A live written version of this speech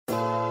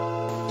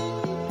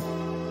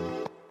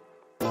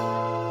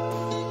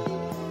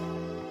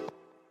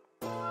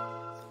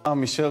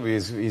Tommy Shelby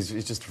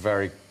he's just a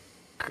very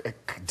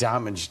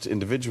damaged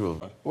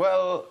individual.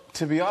 Well,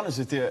 to be honest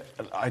with you,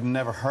 I'd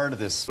never heard of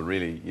this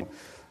really.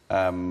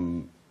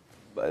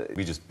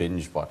 We just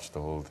binge watched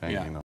the whole thing,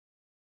 you know.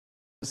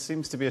 There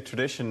seems to be a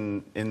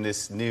tradition in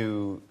this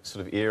new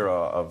sort of era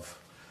of,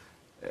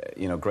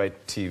 you know,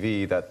 great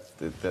TV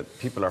that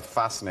people are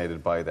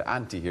fascinated by the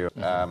anti-hero.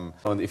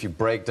 And if you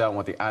break down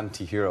what the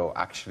anti-hero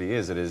actually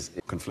is, it is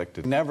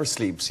conflicted. He never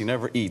sleeps, he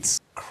never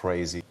eats.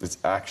 Crazy. It's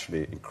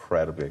actually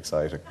incredibly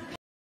exciting.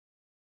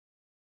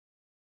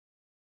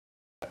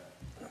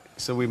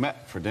 So we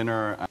met for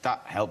dinner, and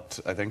that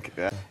helped, I think.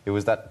 It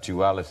was that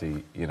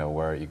duality, you know,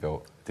 where you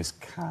go, this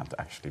can't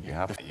actually be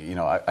happening. You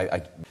know,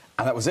 and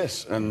that was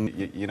it. And,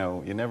 you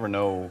know, you never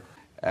know,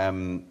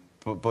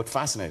 but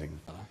fascinating.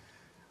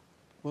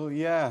 Well,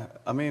 yeah,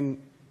 I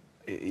mean,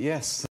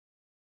 yes.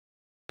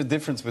 The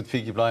difference with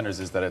Peaky Blinders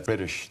is that it's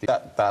British.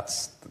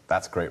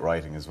 That's great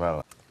writing as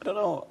well. I don't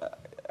know,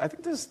 I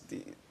think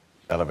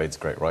elevates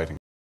great writing.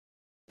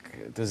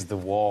 There's the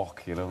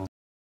walk, you know,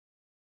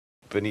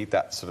 beneath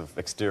that sort of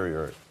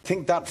exterior. I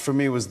think that for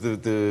me was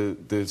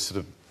the sort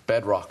of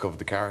bedrock of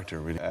the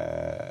character, really.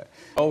 I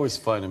always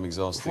find him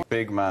exhausting.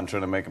 Big man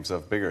trying to make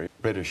himself bigger.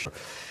 British.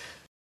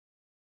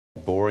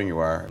 Boring you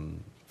are.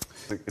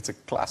 It's a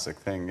classic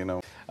thing, you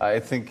know. I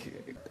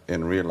think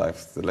in real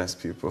life, the less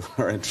people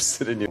are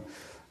interested in you.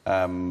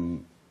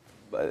 And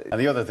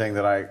the other thing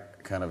that I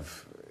kind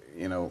of,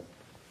 you know,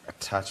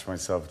 attach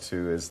myself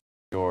to is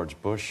George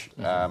Bush.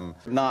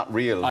 Not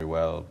real very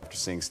well, after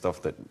seeing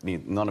stuff that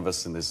none of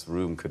us in this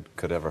room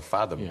could ever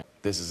fathom.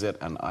 This is it,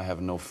 and I have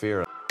no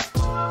fear.